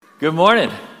Good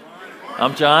morning.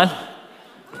 I'm John.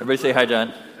 Everybody say hi,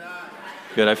 John.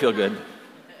 Good, I feel good.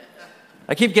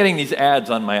 I keep getting these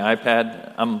ads on my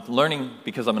iPad. I'm learning,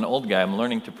 because I'm an old guy, I'm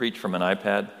learning to preach from an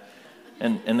iPad,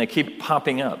 and they keep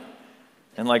popping up.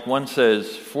 And like one says,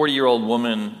 40-year-old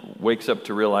woman wakes up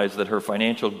to realize that her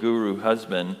financial guru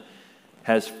husband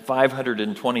has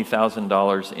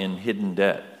 $520,000 in hidden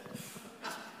debt.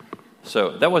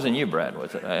 So that wasn't you, Brad,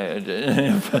 was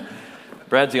it?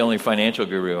 Brad's the only financial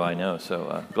guru I know,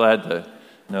 so glad to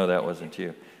know that wasn't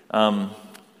you.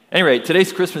 Anyway,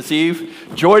 today's Christmas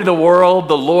Eve. Joy to the world,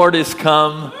 the Lord is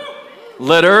come.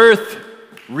 Let earth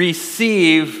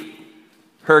receive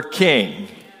her King.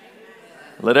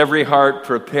 Let every heart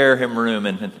prepare him room.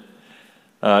 And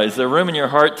is there room in your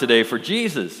heart today for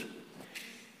Jesus?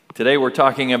 Today we're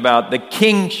talking about the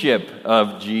kingship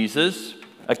of Jesus.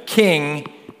 A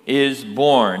king is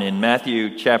born. In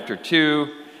Matthew chapter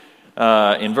 2,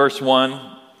 in verse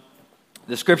 1,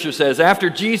 the scripture says, "After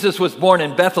Jesus was born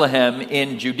in Bethlehem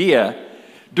in Judea,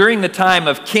 during the time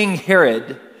of King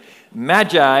Herod,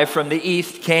 Magi from the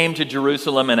east came to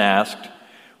Jerusalem and asked,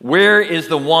 'Where is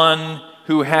the one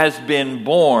who has been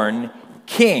born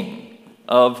King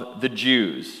of the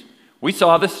Jews? We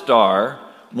saw the star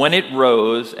when it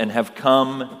rose and have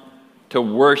come to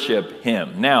worship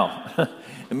him.'" Now,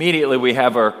 immediately we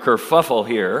have our kerfuffle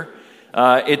here.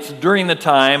 It's during the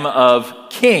time of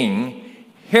King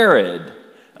Herod.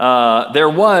 There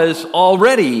was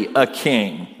already a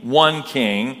king, one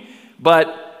king,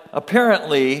 but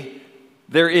apparently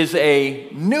there is a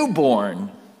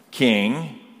newborn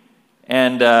king,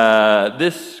 and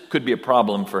this could be a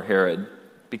problem for Herod,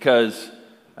 because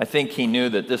I think he knew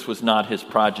that this was not his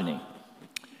progeny.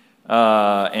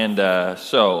 And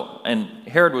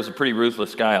Herod was a pretty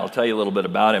ruthless guy. I'll tell you a little bit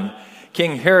about him.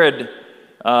 King Herod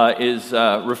is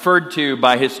referred to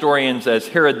by historians as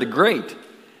Herod the Great.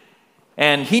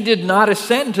 And he did not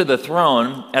ascend to the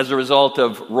throne as a result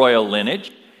of royal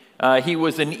lineage. He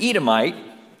was an Edomite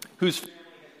whose family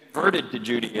had converted to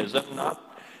Judaism, not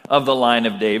of the line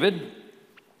of David.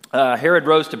 Herod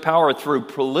rose to power through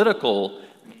political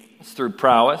means, through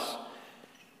prowess.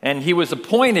 And he was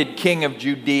appointed king of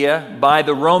Judea by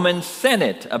the Roman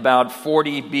Senate about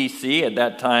 40 BC. At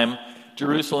that time,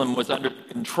 Jerusalem was under the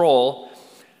control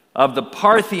of the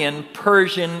Parthian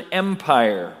Persian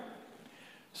Empire.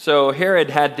 So Herod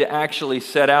had to actually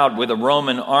set out with a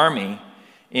Roman army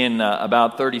in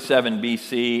about 37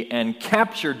 BC and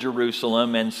capture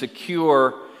Jerusalem and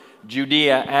secure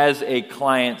Judea as a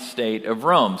client state of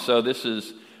Rome. So this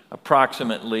is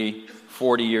approximately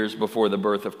 40 years before the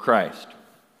birth of Christ.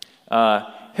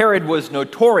 Herod was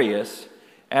notorious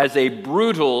as a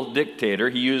brutal dictator.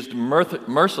 He used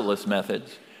merciless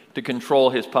methods to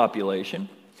control his population.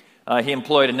 He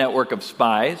employed a network of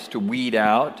spies to weed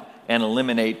out and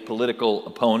eliminate political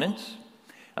opponents.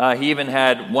 He even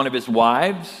had one of his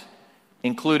wives,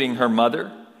 including her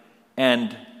mother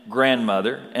and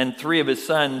grandmother, and 3 of his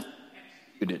sons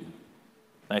executed.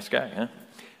 Nice guy,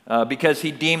 huh? Because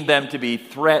he deemed them to be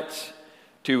threats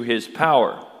to his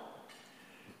power.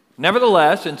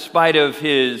 Nevertheless, in spite of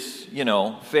his,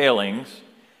 failings,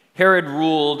 Herod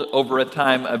ruled over a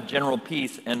time of general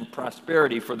peace and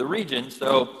prosperity for the region,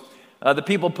 so the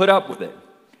people put up with it.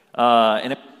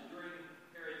 And it was during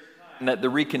Herod's time that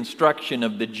the reconstruction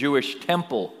of the Jewish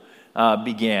temple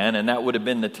began, and that would have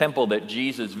been the temple that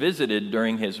Jesus visited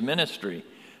during his ministry.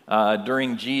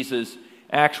 During Jesus'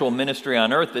 actual ministry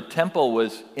on earth, the temple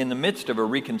was in the midst of a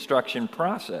reconstruction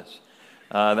process.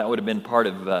 That would have been part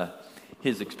of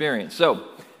his experience.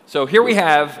 So here we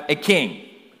have a king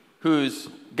who's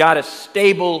got a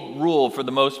stable rule for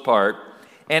the most part,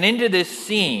 and into this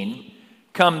scene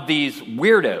come these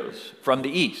weirdos from the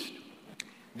east.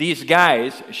 These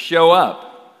guys show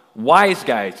up, wise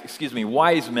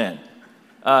men.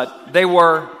 They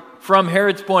were, from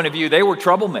Herod's point of view, they were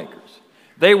troublemakers.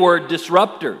 They were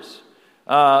disruptors.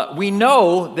 We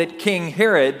know that King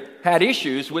Herod had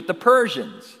issues with the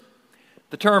Persians.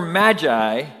 The term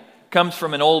magi comes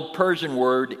from an old Persian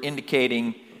word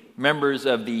indicating members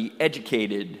of the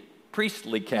educated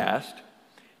priestly caste.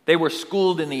 They were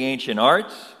schooled in the ancient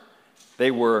arts.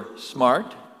 They were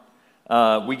smart.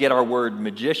 We get our word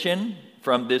magician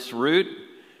from this root,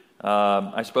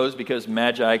 I suppose because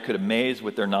magi could amaze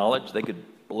with their knowledge. They could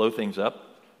blow things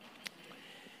up.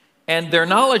 And their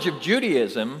knowledge of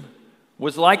Judaism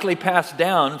was likely passed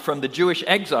down from the Jewish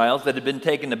exiles that had been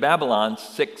taken to Babylon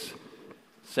 6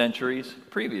 centuries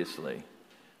previously,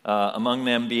 among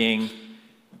them being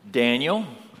Daniel,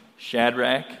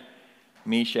 Shadrach,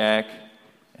 Meshach,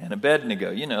 and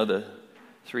Abednego. The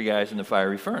 3 guys in the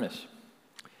fiery furnace.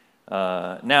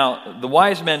 Now, the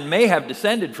wise men may have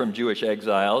descended from Jewish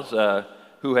exiles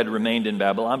who had remained in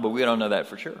Babylon, but we don't know that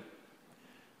for sure.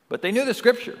 But they knew the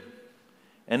scripture,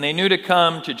 and they knew to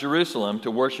come to Jerusalem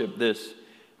to worship this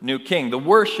new king. The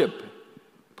worship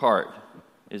part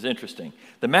is interesting.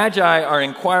 The Magi are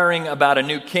inquiring about a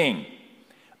new king,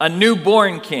 a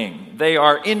newborn king. They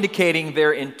are indicating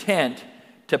their intent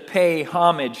to pay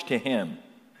homage to him.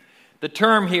 The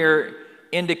term here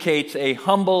indicates a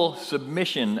humble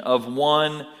submission of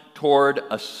one toward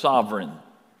a sovereign.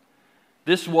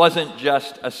 This wasn't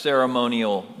just a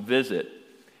ceremonial visit.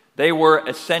 They were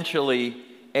essentially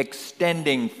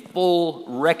extending full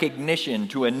recognition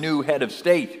to a new head of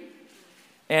state.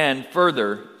 And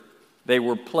further, they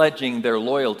were pledging their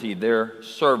loyalty, their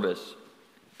service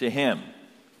to him.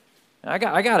 I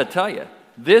got to tell you,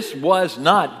 this was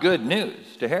not good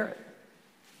news to Herod.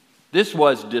 This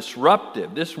was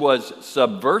disruptive. This was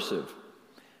subversive.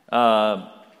 And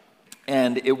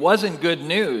it wasn't good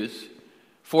news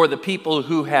for the people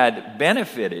who had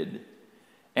benefited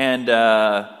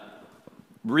and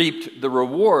reaped the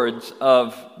rewards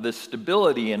of the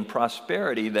stability and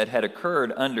prosperity that had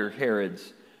occurred under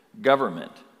Herod's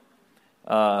government.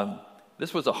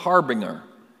 This was a harbinger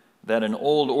that an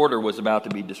old order was about to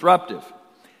be disruptive.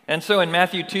 And so in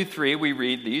Matthew 2:3, we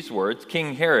read these words: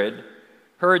 King Herod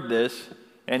heard this,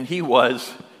 and he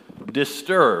was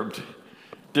disturbed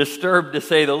to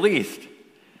say the least.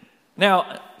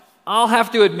 Now, I'll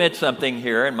have to admit something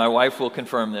here, and my wife will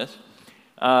confirm this.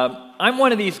 I'm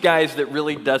one of these guys that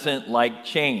really doesn't like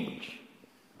change.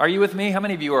 Are you with me? How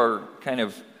many of you are kind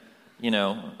of,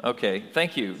 okay,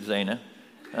 thank you, Zaina.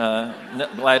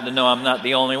 Glad to know I'm not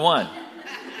the only one.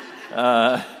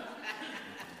 I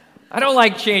don't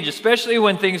like change, especially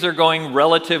when things are going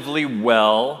relatively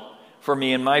well for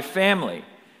me and my family.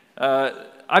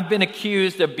 I've been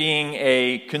accused of being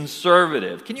a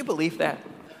conservative. Can you believe that?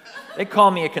 They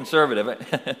call me a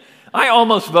conservative. I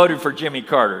almost voted for Jimmy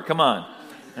Carter. Come on.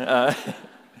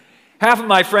 Half of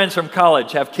my friends from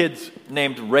college have kids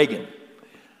named Reagan.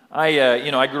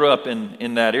 I grew up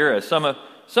in that era. Some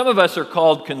of us are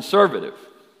called conservative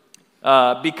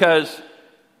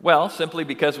simply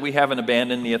because we haven't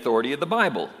abandoned the authority of the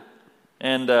Bible.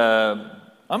 And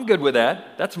I'm good with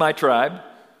that. That's my tribe.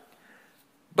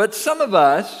 But some of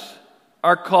us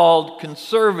are called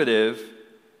conservative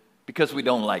because we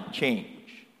don't like change.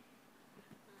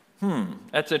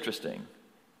 That's interesting.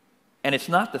 And it's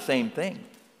not the same thing.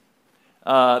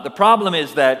 The problem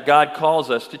is that God calls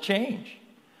us to change,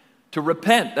 to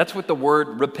repent. That's what the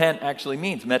word repent actually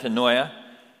means, metanoia,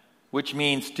 which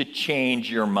means to change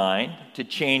your mind, to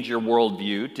change your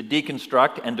worldview, to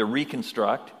deconstruct and to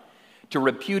reconstruct, to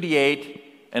repudiate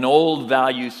an old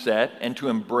value set and to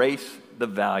embrace the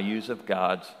values of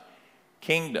God's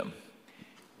kingdom.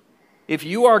 If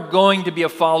you are going to be a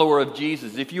follower of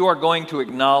Jesus, if you are going to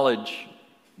acknowledge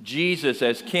Jesus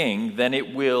as king, then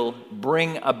it will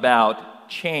bring about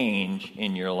change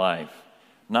in your life.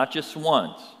 Not just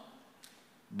once,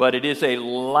 but it is a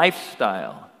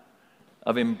lifestyle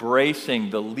of embracing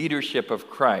the leadership of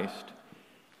Christ.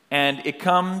 And it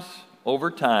comes over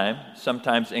time,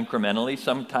 sometimes incrementally,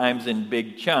 sometimes in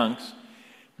big chunks,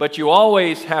 but you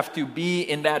always have to be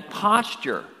in that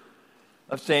posture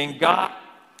of saying, God,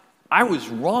 I was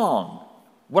wrong.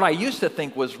 What I used to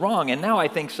think was wrong, and now I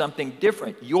think something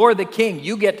different. You're the king.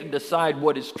 You get to decide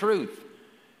what is truth.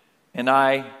 And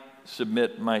I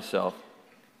submit myself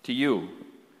to you.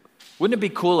 Wouldn't it be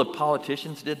cool if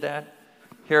politicians did that?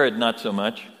 Herod, not so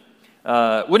much.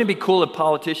 Wouldn't it be cool if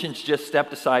politicians just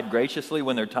stepped aside graciously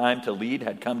when their time to lead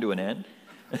had come to an end?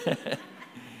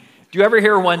 Do you ever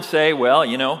hear one say, well,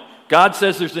 God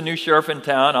says there's a new sheriff in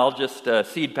town. I'll just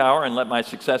cede power and let my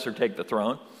successor take the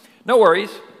throne. No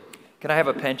worries. Can I have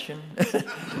a pension?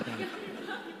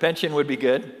 Pension would be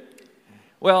good.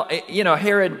 Well,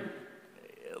 Herod,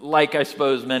 like I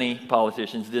suppose many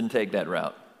politicians, didn't take that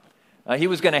route. He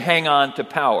was going to hang on to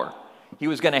power. He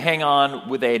was going to hang on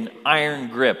with an iron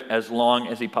grip as long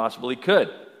as he possibly could.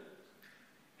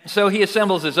 So he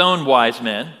assembles his own wise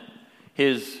men,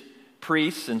 his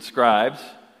priests and scribes,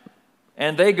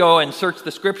 and they go and search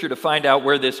the scripture to find out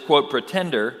where this, quote,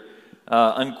 pretender,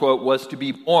 unquote, was to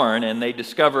be born, and they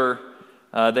discover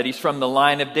that he's from the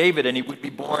line of David, and he would be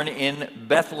born in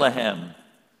Bethlehem.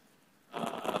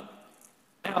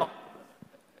 Now,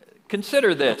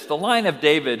 consider this. The line of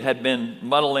David had been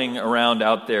muddling around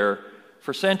out there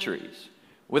for centuries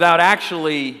without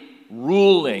actually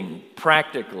ruling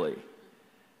practically.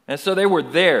 And so they were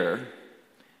there,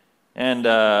 and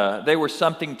they were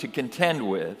something to contend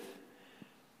with.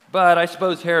 But I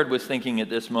suppose Herod was thinking at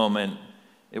this moment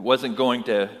it wasn't going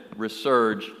to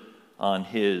resurge on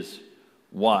his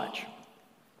watch.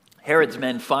 Herod's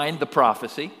men find the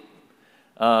prophecy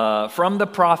from the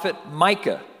prophet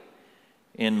Micah.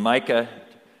 In Micah,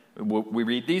 we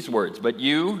read these words, "But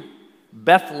you,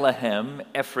 Bethlehem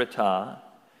Ephratah,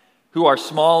 who are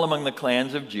small among the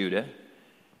clans of Judah,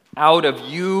 out of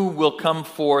you will come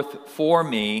forth for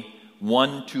me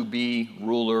one to be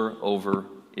ruler over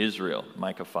Israel."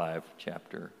 Micah 5,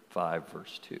 chapter 5,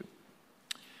 verse 2.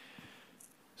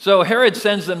 So Herod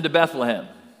sends them to Bethlehem.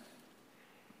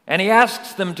 And he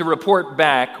asks them to report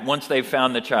back once they've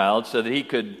found the child so that he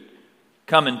could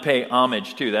come and pay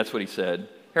homage too. That's what he said.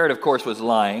 Herod, of course, was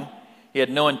lying. He had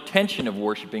no intention of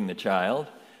worshiping the child.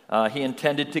 He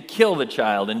intended to kill the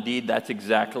child. Indeed, that's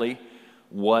exactly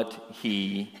what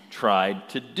he tried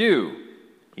to do.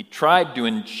 He tried to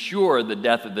ensure the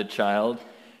death of the child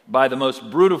by the most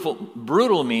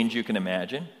brutal means you can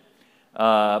imagine,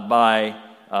 by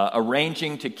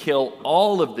arranging to kill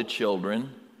all of the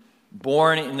children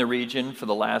born in the region for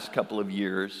the last couple of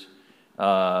years,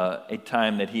 a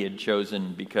time that he had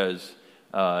chosen because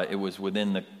it was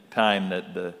within the time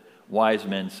that the wise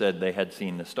men said they had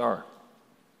seen the star.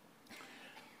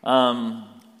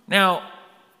 Now,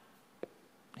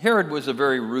 Herod was a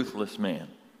very ruthless man.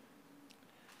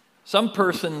 Some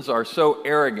persons are so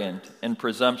arrogant and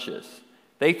presumptuous,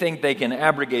 they think they can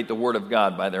abrogate the Word of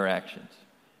God by their actions.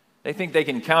 They think they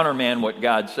can countermand what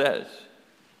God says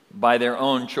by their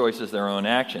own choices, their own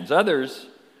actions. Others,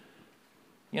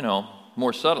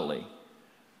 more subtly,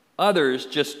 others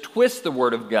just twist the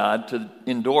Word of God to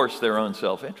endorse their own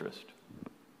self-interest.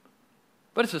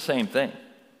 But it's the same thing.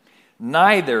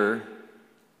 Neither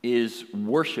is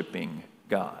worshiping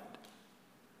God.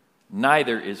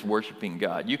 Neither is worshiping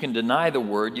God. You can deny the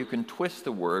Word, you can twist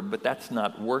the Word, but that's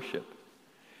not worship.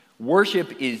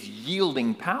 Worship is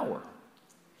yielding power.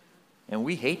 And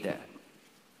we hate that.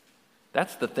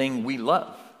 That's the thing we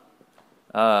love.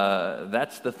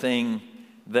 That's the thing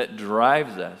that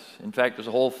drives us. In fact, there's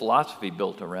a whole philosophy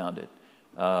built around it.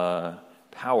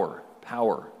 Power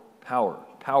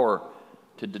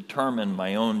to determine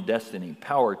my own destiny,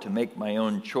 power to make my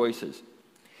own choices.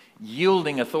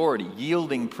 Yielding authority,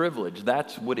 yielding privilege,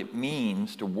 that's what it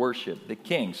means to worship the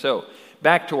king. So,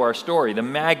 back to our story. The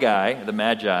Magi,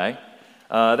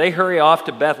 they hurry off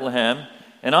to Bethlehem,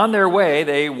 and on their way,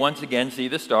 they once again see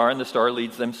the star, and the star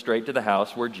leads them straight to the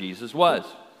house where Jesus was.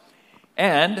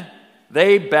 And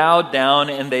they bowed down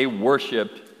and they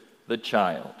worshiped the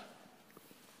child.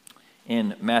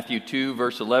 In Matthew 2,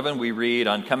 verse 11, we read,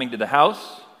 "On coming to the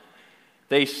house,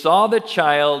 they saw the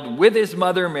child with his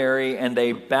mother Mary, and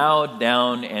they bowed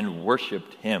down and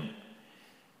worshiped him.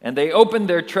 And they opened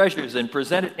their treasures and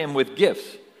presented him with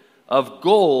gifts of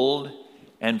gold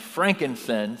and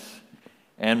frankincense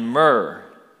and myrrh."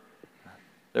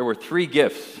 There were 3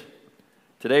 gifts.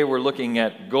 Today we're looking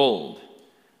at gold.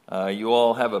 You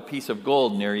all have a piece of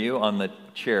gold near you on the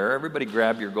chair. Everybody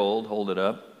grab your gold, hold it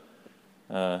up.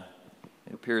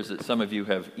 It appears that some of you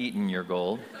have eaten your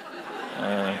gold.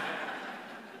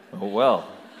 Oh, well.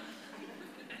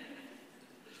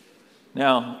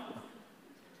 Now,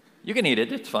 you can eat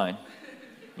it, it's fine.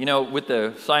 With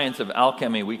the science of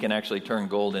alchemy, we can actually turn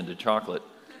gold into chocolate,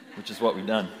 which is what we've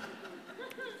done.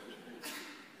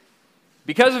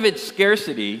 Because of its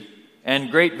scarcity and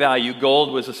great value,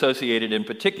 gold was associated in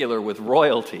particular with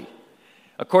royalty.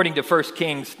 According to 1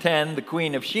 Kings 10, the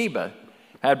Queen of Sheba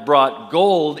had brought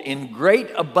gold in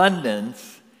great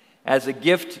abundance as a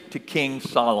gift to King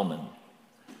Solomon.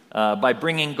 By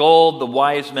bringing gold, the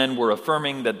wise men were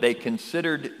affirming that they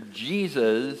considered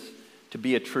Jesus to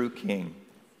be a true king.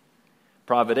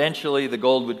 Providentially, the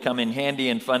gold would come in handy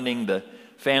in funding the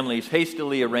family's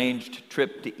hastily arranged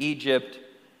trip to Egypt,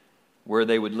 where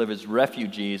they would live as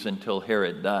refugees until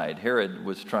Herod died. Herod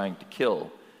was trying to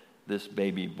kill this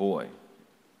baby boy.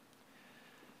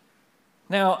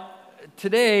 Now,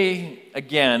 today,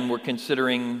 again, we're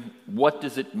considering what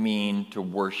does it mean to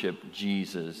worship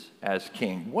Jesus as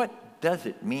king? What does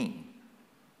it mean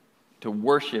to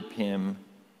worship him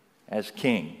as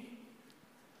king?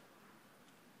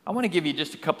 I want to give you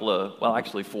just a couple of,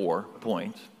 4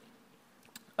 points.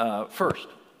 First,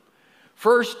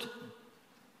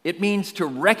 it means to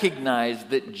recognize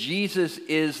that Jesus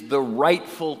is the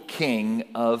rightful king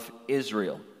of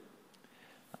Israel.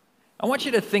 I want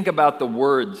you to think about the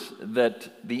words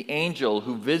that the angel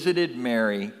who visited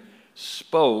Mary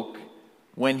spoke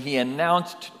when he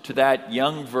announced to that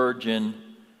young virgin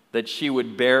that she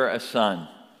would bear a son.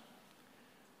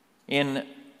 In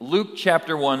Luke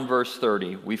chapter 1, verse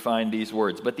 30, we find these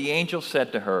words, "But the angel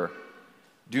said to her,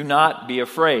 'Do not be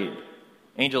afraid.'"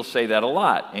 Angels say that a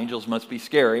lot. Angels must be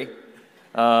scary.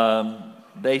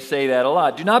 They say that a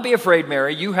lot. Do not be afraid,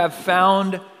 Mary. You have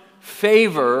found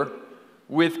favor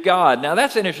with God. Now,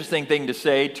 that's an interesting thing to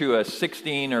say to a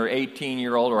 16 or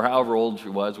 18-year-old or however old she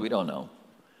was. We don't know.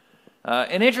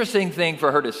 An interesting thing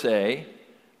for her to say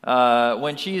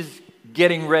when she's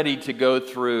getting ready to go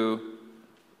through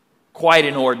quite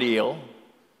an ordeal.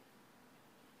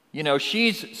 You know,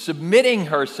 she's submitting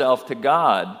herself to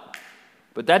God,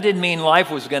 but that didn't mean life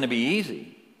was going to be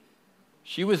easy.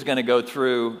 She was going to go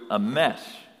through a mess.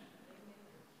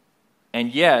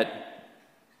 And yet,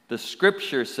 the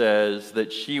scripture says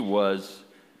that she was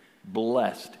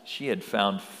blessed. She had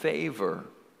found favor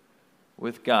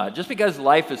with God. Just because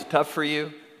life is tough for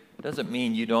you doesn't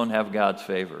mean you don't have God's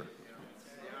favor.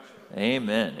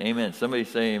 Amen. Amen. Somebody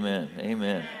say amen.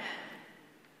 Amen.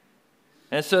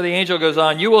 And so the angel goes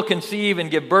on, you will conceive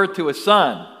and give birth to a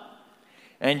son,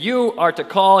 and you are to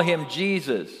call him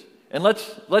Jesus. And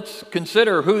let's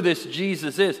consider who this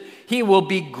Jesus is. He will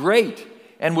be great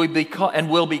and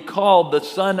will be called the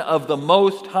Son of the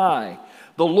Most High.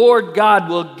 The Lord God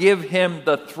will give him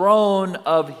the throne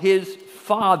of his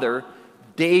father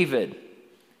David.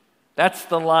 That's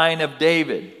the line of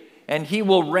David. And he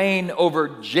will reign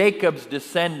over Jacob's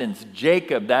descendants.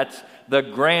 Jacob, that's the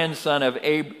grandson of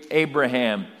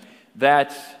Abraham.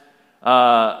 That's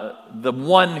the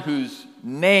one whose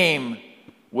name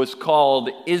was called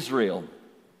Israel.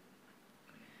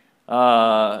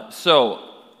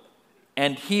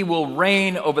 And he will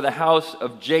reign over the house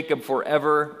of Jacob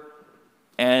forever,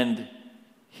 and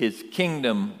his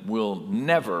kingdom will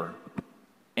never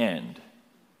end.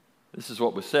 This is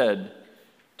what was said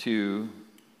to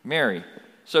Mary.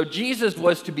 So Jesus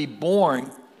was to be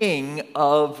born King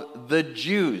of the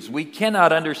Jews. We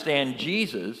cannot understand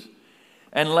Jesus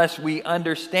unless we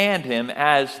understand him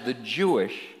as the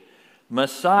Jewish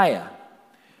Messiah.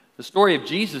 The story of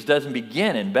Jesus doesn't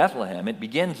begin in Bethlehem. It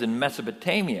begins in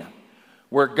Mesopotamia,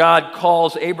 where God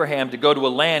calls Abraham to go to a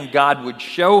land God would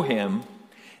show him,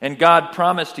 and God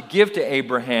promised to give to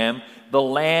Abraham the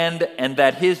land and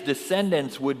that his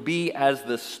descendants would be as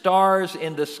the stars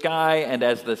in the sky and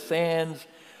as the sands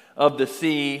of the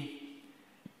sea,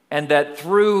 and that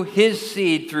through his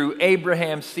seed, through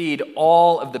Abraham's seed,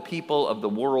 all of the people of the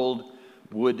world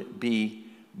would be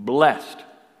blessed.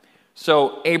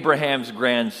 So Abraham's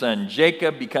grandson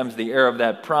Jacob becomes the heir of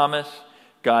that promise.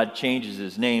 God changes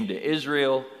his name to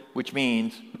Israel, which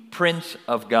means Prince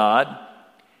of God.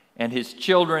 And his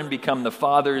children become the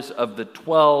fathers of the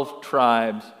 12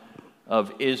 tribes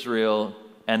of Israel,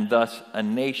 and thus a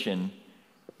nation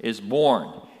is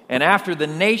born. And after the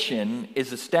nation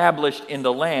is established in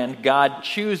the land, God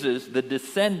chooses the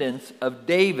descendants of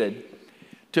David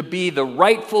to be the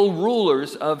rightful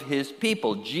rulers of his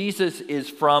people. Jesus is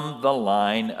from the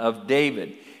line of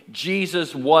David.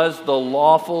 Jesus was the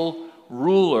lawful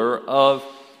ruler of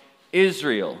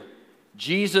Israel.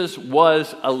 Jesus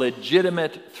was a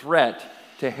legitimate threat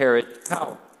to Herod's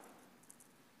power.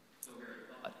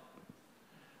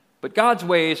 But God's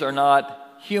ways are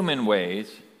not human ways,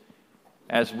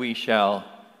 as we shall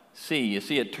see. You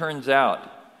see, it turns out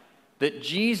that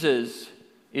Jesus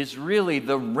is really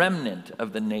the remnant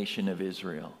of the nation of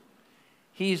Israel.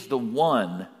 He's the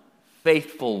one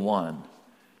faithful one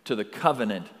to the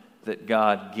covenant that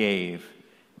God gave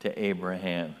to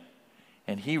Abraham.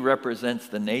 And he represents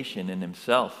the nation in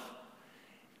himself.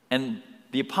 And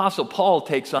the Apostle Paul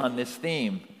takes on this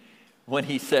theme when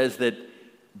he says that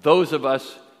those of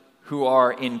us who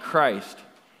are in Christ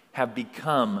have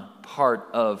become part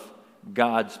of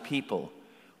God's people.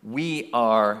 We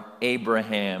are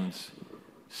Abraham's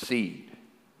seed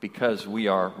because we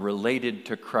are related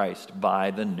to Christ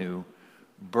by the new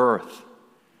birth.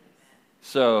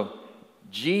 So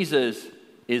Jesus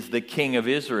is the King of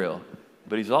Israel,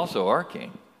 but he's also our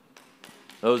King,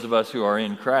 those of us who are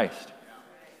in Christ.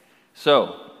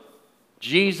 So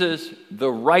Jesus,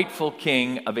 the rightful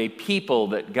King of a people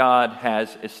that God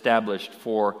has established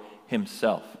for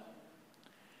himself.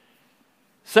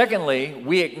 Secondly,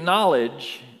 we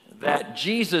acknowledge that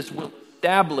Jesus will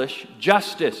establish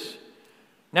justice.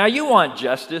 Now, you want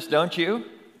justice, don't you?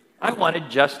 I wanted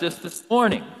justice this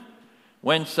morning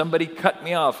when somebody cut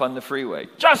me off on the freeway.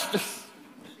 Justice!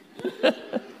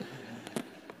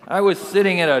 I was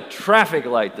sitting at a traffic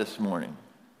light this morning,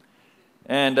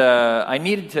 and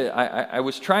I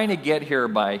was trying to get here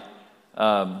by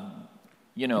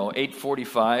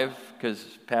 8:45, because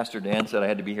Pastor Dan said I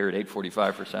had to be here at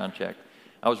 8:45 for sound check.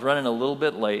 I was running a little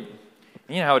bit late.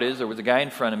 And you know how it is. There was a guy in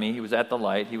front of me. He was at the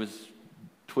light. He was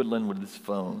twiddling with his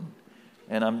phone.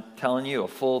 And I'm telling you, a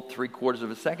full 3/4 of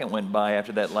a second went by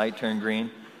after that light turned green.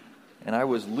 And I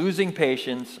was losing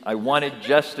patience. I wanted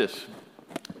justice.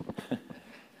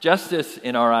 Justice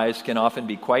in our eyes can often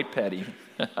be quite petty,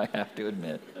 I have to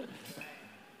admit.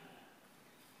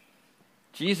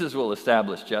 Jesus will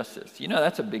establish justice. You know,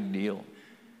 that's a big deal.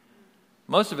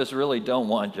 Most of us really don't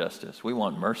want justice. We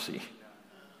want mercy.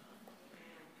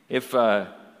 If, I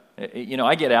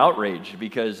get outraged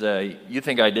because you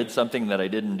think I did something that I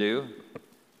didn't do.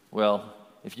 Well,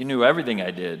 if you knew everything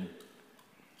I did,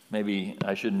 maybe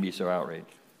I shouldn't be so outraged.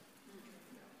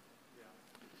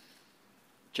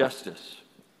 Justice.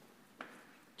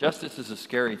 Justice is a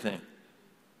scary thing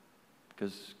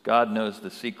because God knows the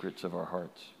secrets of our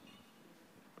hearts.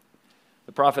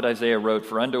 The prophet Isaiah wrote,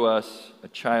 "For unto us a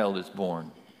child is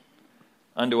born,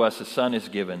 unto us a son is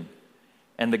given,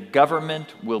 and the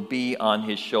government will be on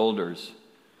his shoulders.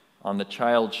 On the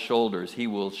child's shoulders he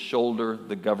will shoulder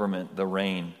the government, the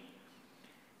reign.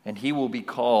 And he will be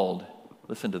called,"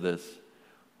 listen to this,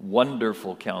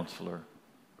 "Wonderful Counselor,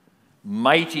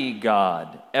 Mighty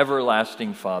God,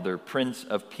 Everlasting Father, Prince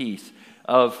of Peace.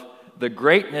 Of the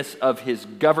greatness of his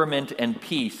government and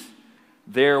peace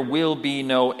there will be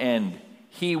no end.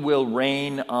 He will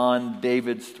reign on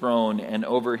David's throne and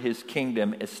over his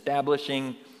kingdom,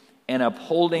 establishing and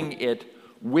upholding it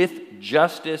with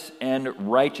justice and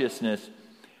righteousness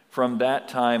from that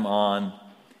time on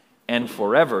and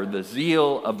forever. The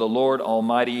zeal of the Lord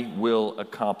Almighty will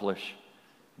accomplish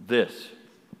this."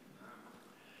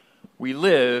 We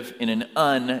live in an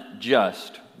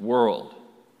unjust world.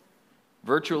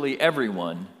 Virtually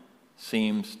everyone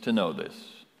seems to know this.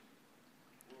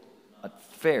 Not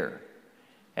fair.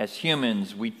 As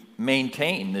humans, we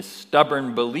maintain this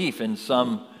stubborn belief in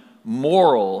some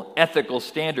moral, ethical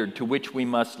standard to which we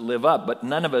must live up, but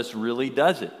none of us really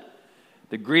does it.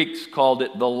 The Greeks called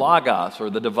it the logos,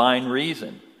 or the divine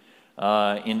reason.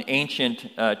 In ancient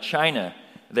China,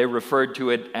 they referred to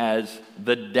it as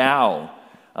the Tao,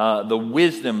 the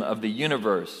wisdom of the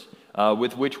universe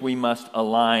with which we must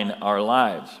align our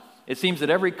lives. It seems that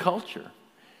every culture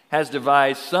has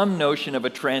devised some notion of a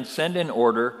transcendent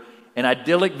order, an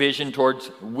idyllic vision towards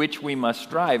which we must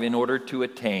strive in order to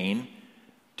attain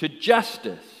to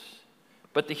justice.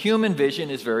 But the human vision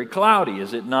is very cloudy,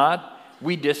 is it not?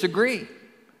 We disagree.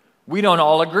 We don't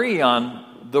all agree on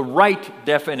the right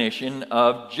definition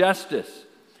of justice.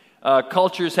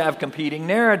 Cultures have competing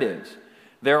narratives.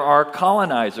 There are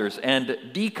colonizers and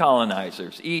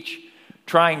decolonizers, each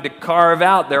trying to carve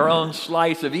out their own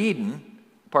slice of Eden.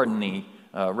 Pardon the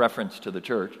reference to the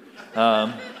church.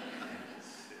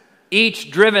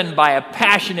 Each driven by a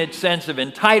passionate sense of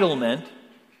entitlement.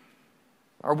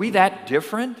 Are we that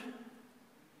different?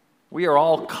 We are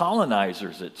all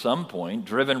colonizers at some point,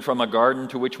 driven from a garden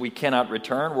to which we cannot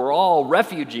return. We're all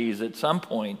refugees at some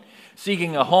point,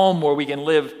 seeking a home where we can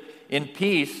live in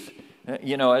peace.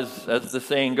 You know, as the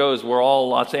saying goes, we're all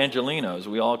Los Angelinos.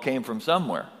 We all came from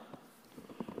somewhere.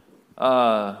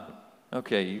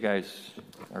 Okay, you guys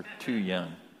are too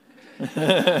young.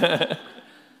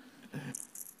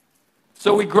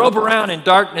 So we grope around in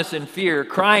darkness and fear,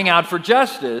 crying out for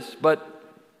justice, but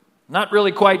not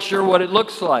really quite sure what it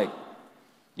looks like.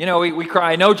 You know, we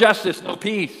cry, no justice, no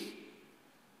peace.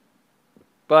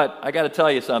 But I got to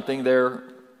tell you something, there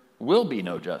will be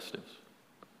no justice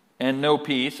and no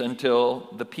peace until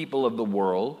the people of the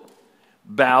world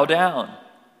bow down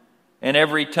and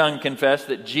every tongue confess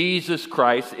that Jesus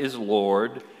Christ is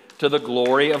Lord to the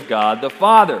glory of God the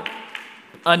Father.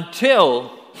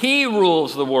 Until he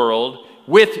rules the world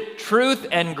with truth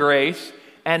and grace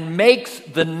and makes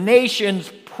the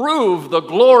nations prove the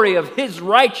glory of his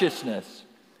righteousness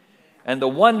and the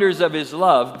wonders of his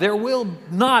love, there will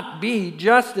not be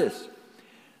justice.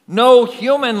 No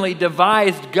humanly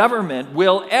devised government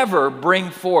will ever bring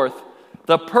forth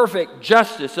the perfect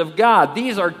justice of God.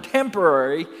 These are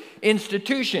temporary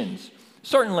institutions.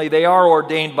 Certainly they are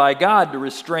ordained by God to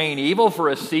restrain evil for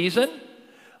a season,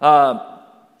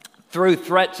 through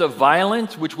threats of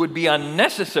violence, which would be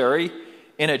unnecessary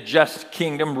in a just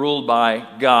kingdom ruled by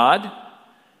God,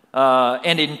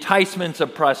 and enticements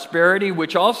of prosperity,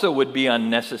 which also would be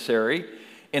unnecessary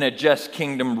in a just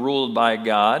kingdom ruled by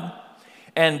God.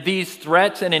 And these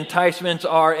threats and enticements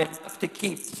are enough to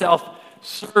keep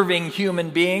self-serving human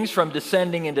beings from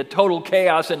descending into total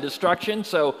chaos and destruction.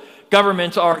 So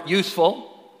governments are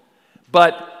useful,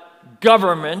 but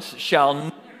governments shall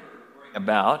never bring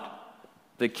about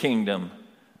the kingdom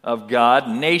of God.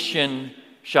 Nation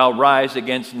shall rise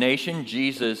against nation.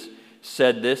 Jesus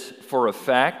said this for a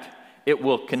fact. It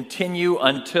will continue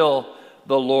until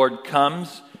the Lord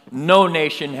comes. No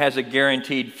nation has a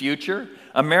guaranteed future.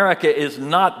 America is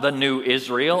not the new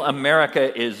Israel.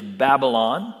 America is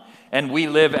Babylon, and we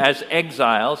live as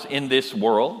exiles in this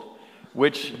world,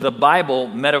 which the Bible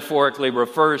metaphorically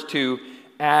refers to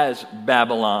as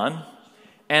Babylon.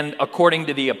 And according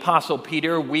to the Apostle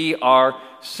Peter, we are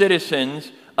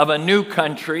citizens of a new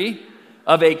country,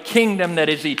 of a kingdom that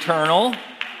is eternal.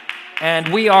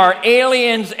 And we are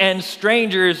aliens and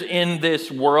strangers in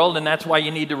this world, and that's why you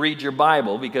need to read your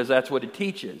Bible, because that's what it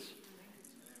teaches.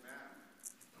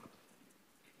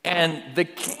 And the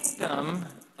kingdom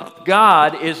of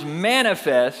God is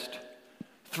manifest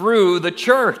through the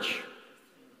church.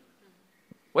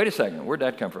 Wait a second, where'd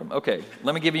that come from? Okay,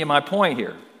 let me give you my point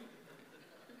here.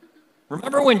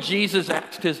 Remember when Jesus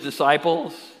asked his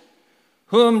disciples,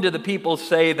 "Whom do the people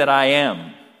say that I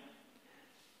am?"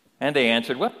 And they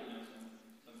answered, well,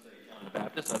 some say John the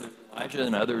Baptist, others Elijah,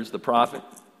 and others the prophet.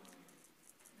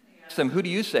 He asked them, "Who do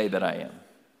you say that I am?"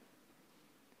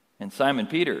 And Simon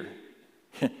Peter,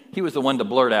 he was the one to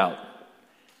blurt out.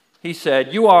 He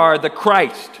said, "You are the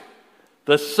Christ,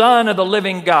 the Son of the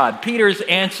living God." Peter's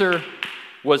answer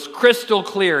was crystal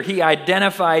clear. He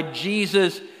identified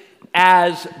Jesus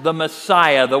as the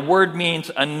Messiah. The word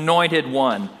means anointed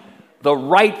one, the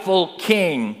rightful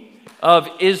king of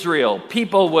Israel.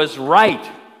 Peter was right.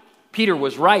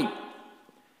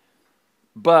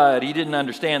 But he didn't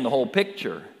understand the whole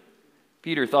picture.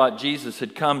 Peter thought Jesus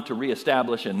had come to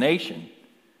reestablish a nation.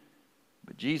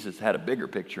 But Jesus had a bigger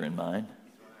picture in mind.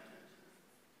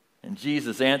 And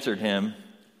Jesus answered him,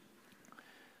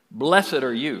 "Blessed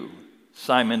are you,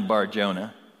 Simon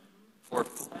Bar-Jonah, for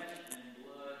flesh and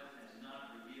blood has not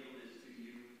revealed this to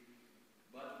you,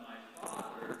 but my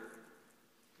Father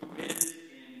who is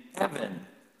in heaven.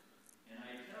 And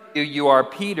I tell you, you are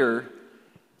Peter."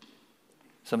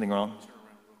 Something wrong?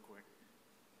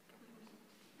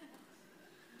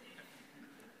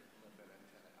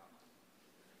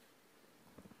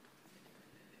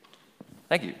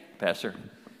 Thank you, Pastor.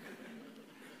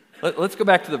 Let's go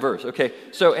back to the verse. Okay,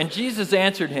 so, and Jesus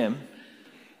answered him,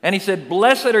 and he said,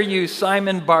 "Blessed are you,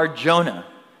 Simon Bar-Jonah,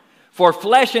 for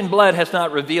flesh and blood has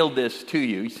not revealed this to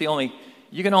you." You see,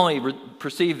 you can only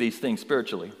perceive these things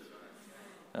spiritually.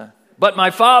 "But my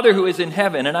Father who is in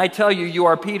heaven, and I tell you, you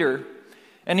are Peter."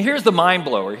 And here's the mind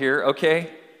blower here,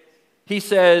 okay? He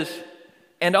says,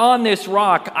 "And on this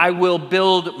rock I will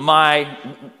build my,"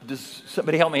 does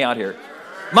somebody help me out here?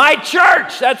 "My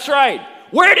church," that's right.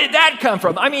 Where did that come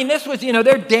from? I mean, this was,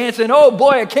 they're dancing, "Oh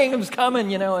boy, a kingdom's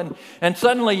coming," and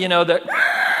suddenly, the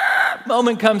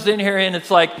moment comes in here and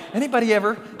it's like, anybody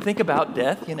ever think about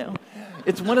death,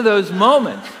 It's one of those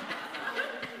moments.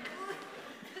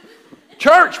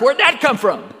 Church, where'd that come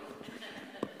from?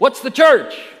 What's the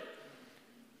church?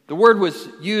 The word was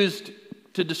used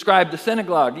to describe the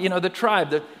synagogue, the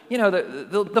tribe,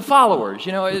 the followers,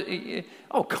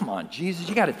 Oh, come on, Jesus,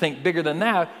 you got to think bigger than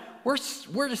that. We're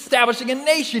establishing a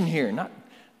nation here, not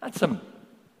some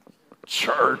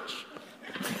church.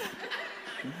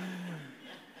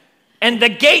 "And the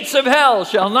gates of hell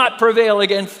shall not prevail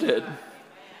against it."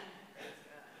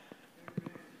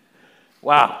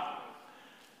 Wow.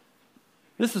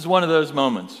 This is one of those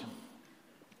moments.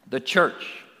 The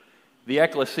church, the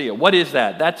ecclesia. What is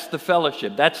that? That's the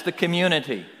fellowship. That's the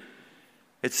community.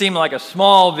 It seemed like a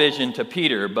small vision to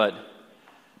Peter, but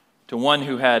to one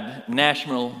who had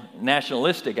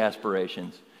nationalistic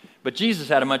aspirations. But Jesus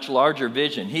had a much larger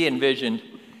vision. He envisioned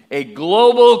a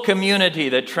global community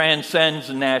that transcends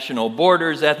national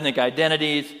borders, ethnic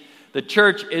identities. The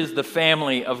church is the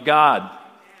family of God.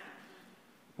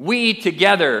 We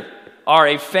together are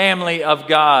a family of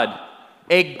God,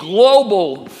 a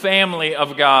global family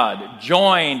of God,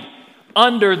 joined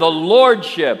under the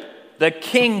lordship, the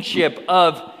kingship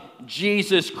of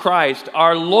Jesus Christ,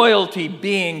 our loyalty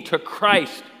being to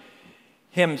Christ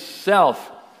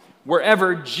himself.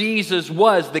 Wherever Jesus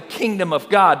was, the kingdom of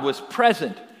God was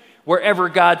present. Wherever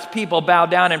God's people bow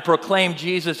down and proclaim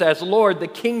Jesus as Lord, the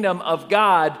kingdom of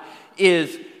God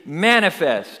is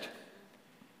manifest.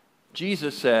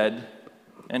 Jesus said,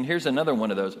 and here's another one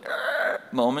of those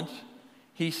moments,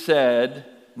 he said,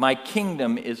 "My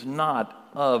kingdom is not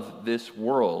of this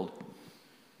world,"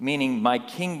 meaning my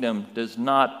kingdom does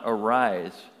not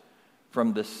arise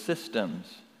from the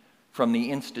systems, from the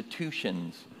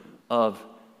institutions of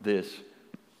this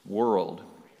world.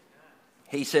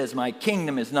 He says, "My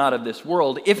kingdom is not of this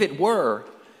world. If it were,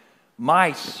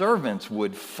 my servants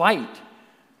would fight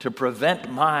to prevent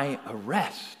my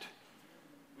arrest."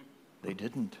 They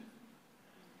didn't.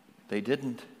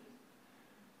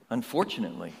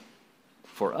 Unfortunately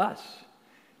for us,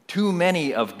 too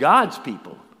many of God's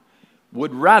people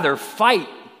would rather fight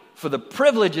for the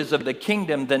privileges of the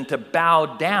kingdom than to bow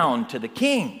down to the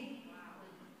king.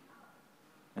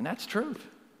 And that's truth.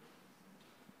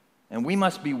 And we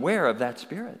must beware of that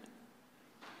spirit.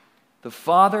 The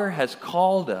Father has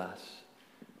called us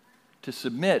to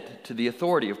submit to the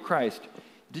authority of Christ.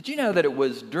 Did you know that it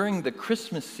was during the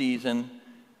Christmas season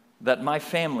that my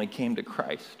family came to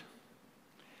Christ?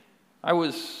 I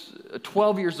was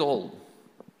 12 years old,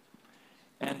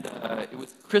 and it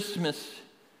was Christmas,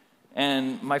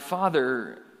 and my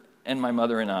father and my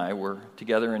mother and I were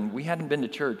together, and we hadn't been to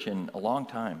church in a long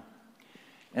time.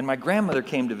 And my grandmother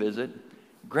came to visit.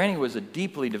 Granny was a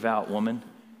deeply devout woman,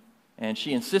 and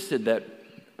she insisted that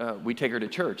we take her to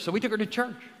church. So we took her to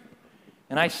church.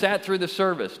 And I sat through the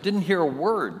service, didn't hear a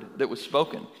word that was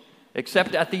spoken,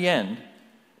 except at the end,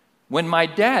 when my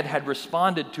dad had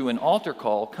responded to an altar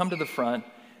call, come to the front,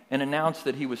 and announced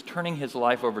that he was turning his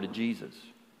life over to Jesus.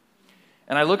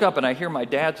 And I look up and I hear my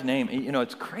dad's name. You know,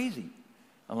 it's crazy.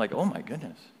 I'm like, oh my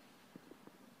goodness.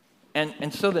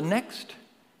 And so the next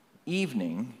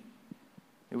evening,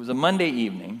 it was a Monday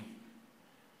evening,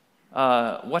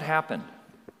 what happened?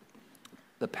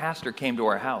 The pastor came to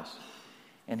our house,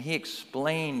 and he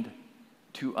explained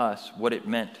to us what it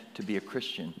meant to be a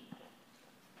Christian.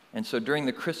 And so during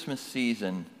the Christmas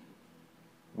season,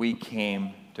 we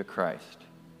came to Christ.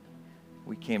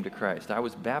 We came to Christ. I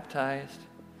was baptized,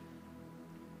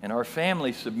 and our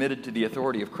family submitted to the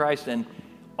authority of Christ, and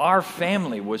our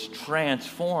family was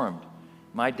transformed.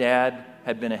 My dad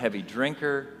had been a heavy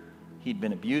drinker. He'd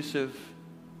been abusive.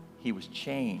 He was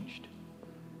changed,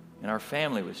 and our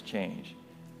family was changed.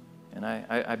 And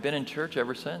I've been in church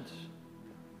ever since.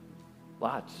 A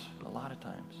lot of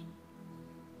times.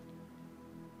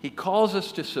 He calls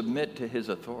us to submit to his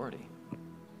authority.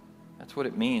 That's what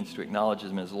it means to acknowledge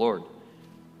him as Lord.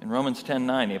 In Romans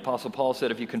 10:9, the Apostle Paul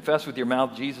said, if you confess with your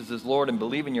mouth Jesus is Lord and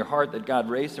believe in your heart that God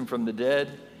raised him from the dead,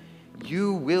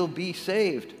 you will be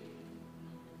saved.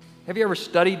 Have you ever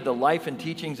studied the life and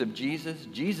teachings of Jesus?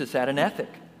 Jesus had an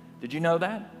ethic. Did you know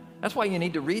that? That's why you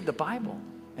need to read the Bible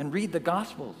and read the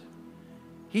Gospels.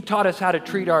 He taught us how to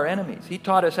treat our enemies. He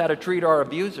taught us how to treat our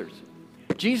abusers.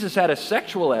 Jesus had a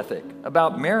sexual ethic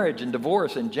about marriage and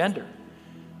divorce and gender.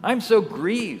 I'm so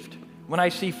grieved when I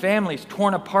see families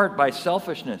torn apart by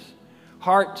selfishness,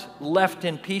 hearts left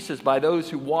in pieces by those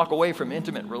who walk away from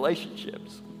intimate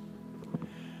relationships.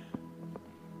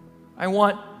 I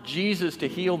want Jesus to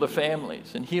heal the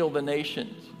families and heal the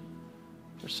nations.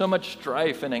 There's so much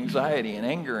strife and anxiety and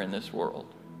anger in this world.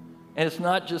 And it's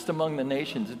not just among the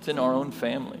nations, it's in our own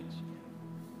families.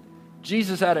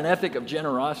 Jesus had an ethic of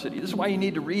generosity. This is why you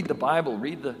need to read the Bible,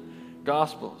 read the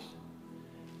Gospels.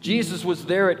 Jesus was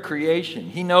there at creation.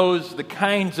 He knows the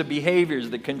kinds of behaviors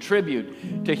that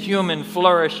contribute to human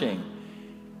flourishing,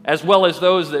 as well as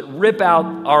those that rip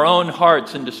out our own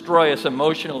hearts and destroy us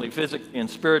emotionally, physically, and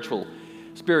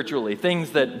spiritually,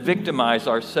 things that victimize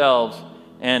ourselves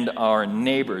and our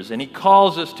neighbors. And he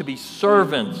calls us to be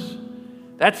servants.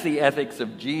 That's the ethics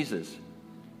of Jesus.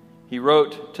 He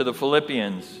wrote to the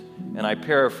Philippians, and I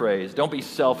paraphrase, don't be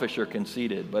selfish or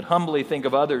conceited, but humbly think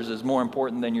of others as more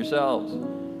important than yourselves.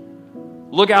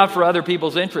 Look out for other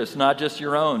people's interests, not just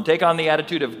your own. Take on the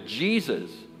attitude of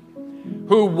Jesus,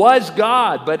 who was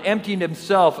God, but emptied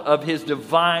himself of his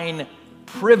divine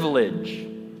privilege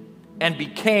and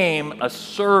became a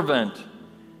servant.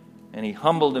 And he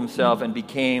humbled himself and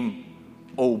became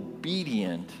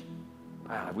obedient.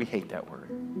 We hate that word.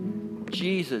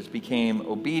 Jesus became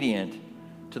obedient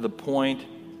to the point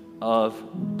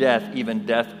of death, even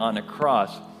death on a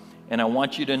cross. And I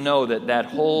want you to know that that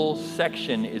whole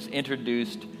section is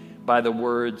introduced by the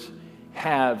words,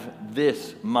 have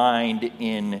this mind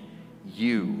in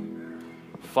you.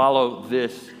 Follow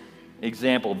this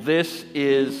example. This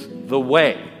is the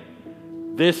way.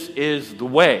 This is the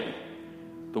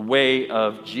way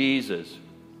of Jesus.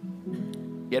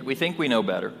 Yet we think we know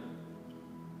better,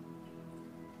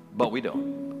 but we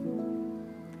don't.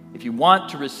 If you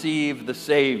want to receive the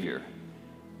Savior,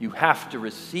 you have to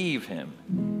receive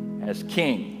him as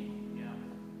King.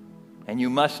 And you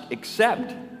must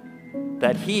accept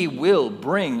that he will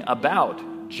bring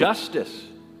about justice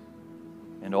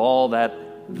and all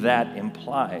that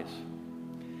implies.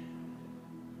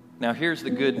 Now here's the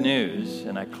good news,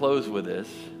 and I close with this.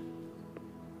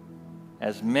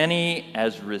 As many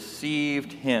as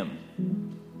received him,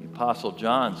 the Apostle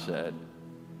John said,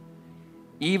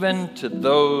 even to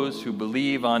those who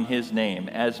believe on his name,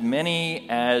 as many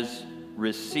as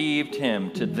received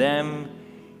him, to them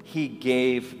he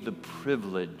gave the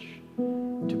privilege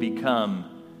to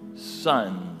become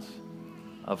sons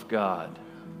of God.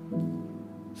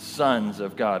 Sons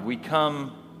of God. We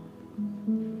come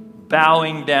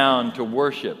bowing down to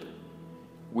worship.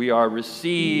 We are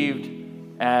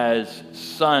received as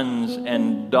sons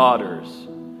and daughters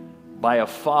by a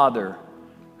Father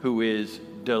who is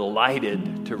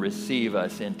delighted to receive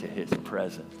us into his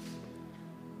presence.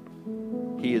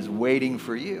 He is waiting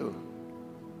for you.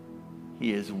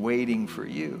 He is waiting for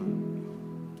you.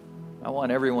 I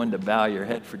want everyone to bow your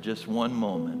head for just one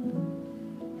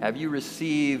moment. Have you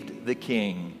received the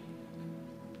King?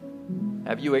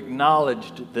 Have you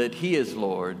acknowledged that He is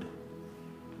Lord?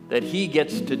 That He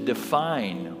gets to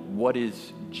define what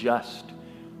is just,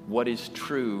 what is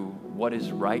true, what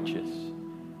is righteous?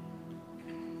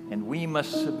 And we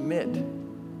must submit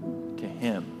to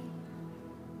Him.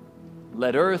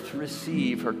 Let earth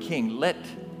receive her King. Let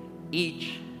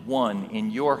each one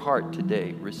in your heart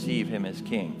today receive Him as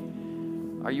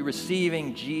King. Are you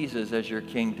receiving Jesus as your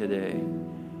King today?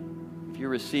 If you're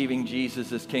receiving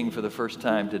Jesus as King for the first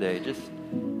time today, just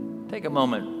take a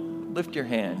moment, lift your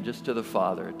hand just to the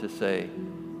Father to say,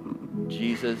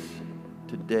 Jesus,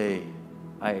 today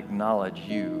I acknowledge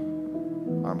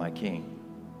you are my King.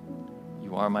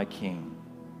 You are my King.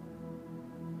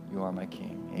 You are my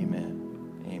King.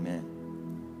 Amen. Amen.